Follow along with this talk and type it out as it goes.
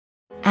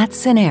At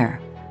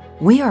Sener,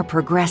 we are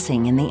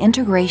progressing in the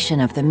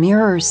integration of the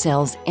mirror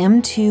cells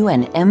M2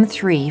 and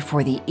M3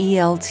 for the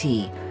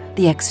ELT,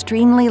 the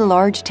extremely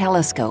large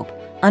telescope,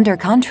 under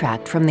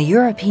contract from the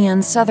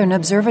European Southern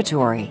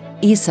Observatory,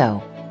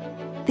 ESO.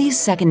 These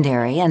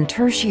secondary and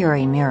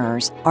tertiary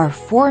mirrors are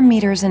 4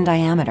 meters in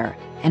diameter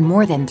and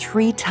more than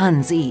 3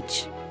 tons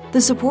each.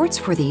 The supports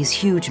for these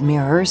huge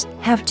mirrors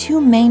have two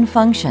main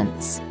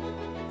functions.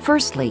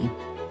 Firstly,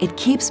 it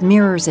keeps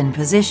mirrors in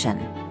position,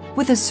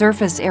 with a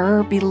surface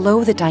error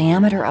below the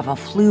diameter of a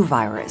flu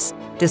virus,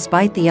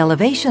 despite the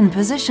elevation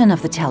position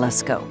of the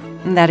telescope.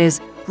 That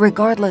is,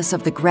 regardless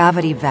of the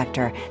gravity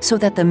vector, so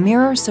that the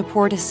mirror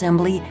support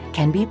assembly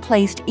can be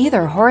placed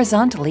either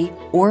horizontally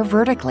or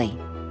vertically.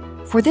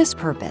 For this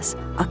purpose,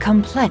 a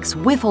complex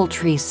wiffle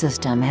tree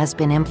system has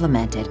been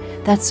implemented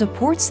that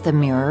supports the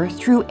mirror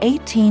through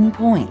 18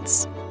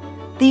 points.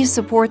 These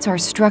supports are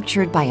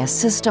structured by a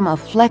system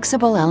of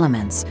flexible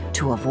elements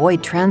to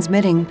avoid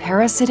transmitting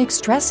parasitic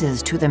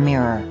stresses to the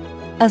mirror.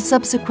 A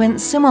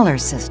subsequent similar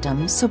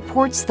system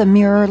supports the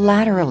mirror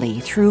laterally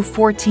through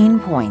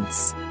 14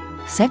 points.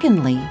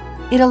 Secondly,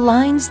 it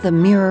aligns the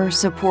mirror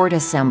support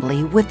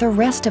assembly with the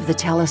rest of the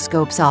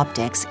telescope's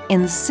optics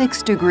in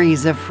 6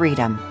 degrees of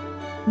freedom.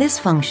 This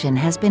function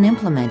has been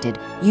implemented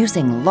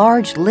using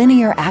large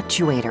linear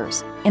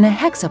actuators in a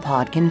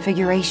hexapod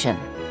configuration.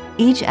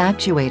 Each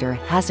actuator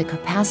has a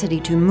capacity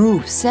to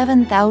move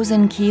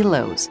 7,000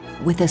 kilos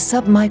with a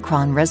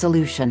submicron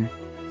resolution.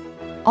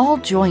 All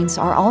joints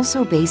are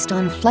also based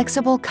on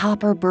flexible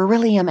copper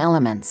beryllium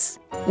elements,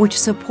 which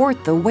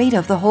support the weight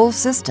of the whole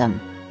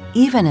system,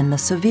 even in the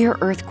severe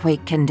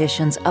earthquake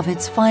conditions of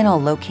its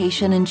final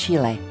location in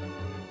Chile.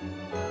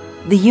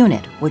 The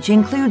unit, which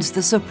includes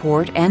the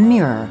support and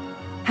mirror,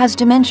 has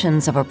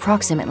dimensions of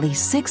approximately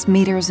 6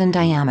 meters in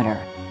diameter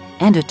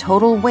and a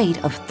total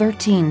weight of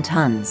 13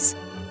 tons.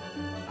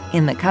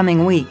 In the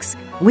coming weeks,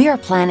 we are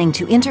planning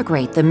to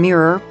integrate the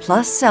mirror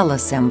plus cell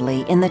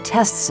assembly in the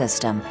test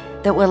system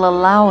that will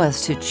allow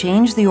us to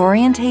change the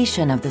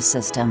orientation of the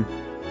system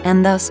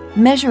and thus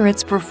measure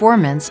its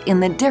performance in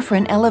the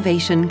different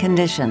elevation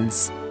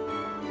conditions.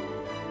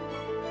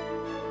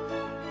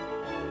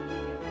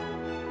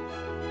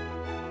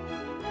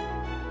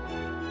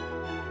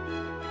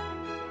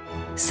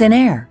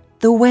 Sener,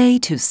 the way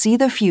to see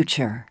the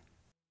future.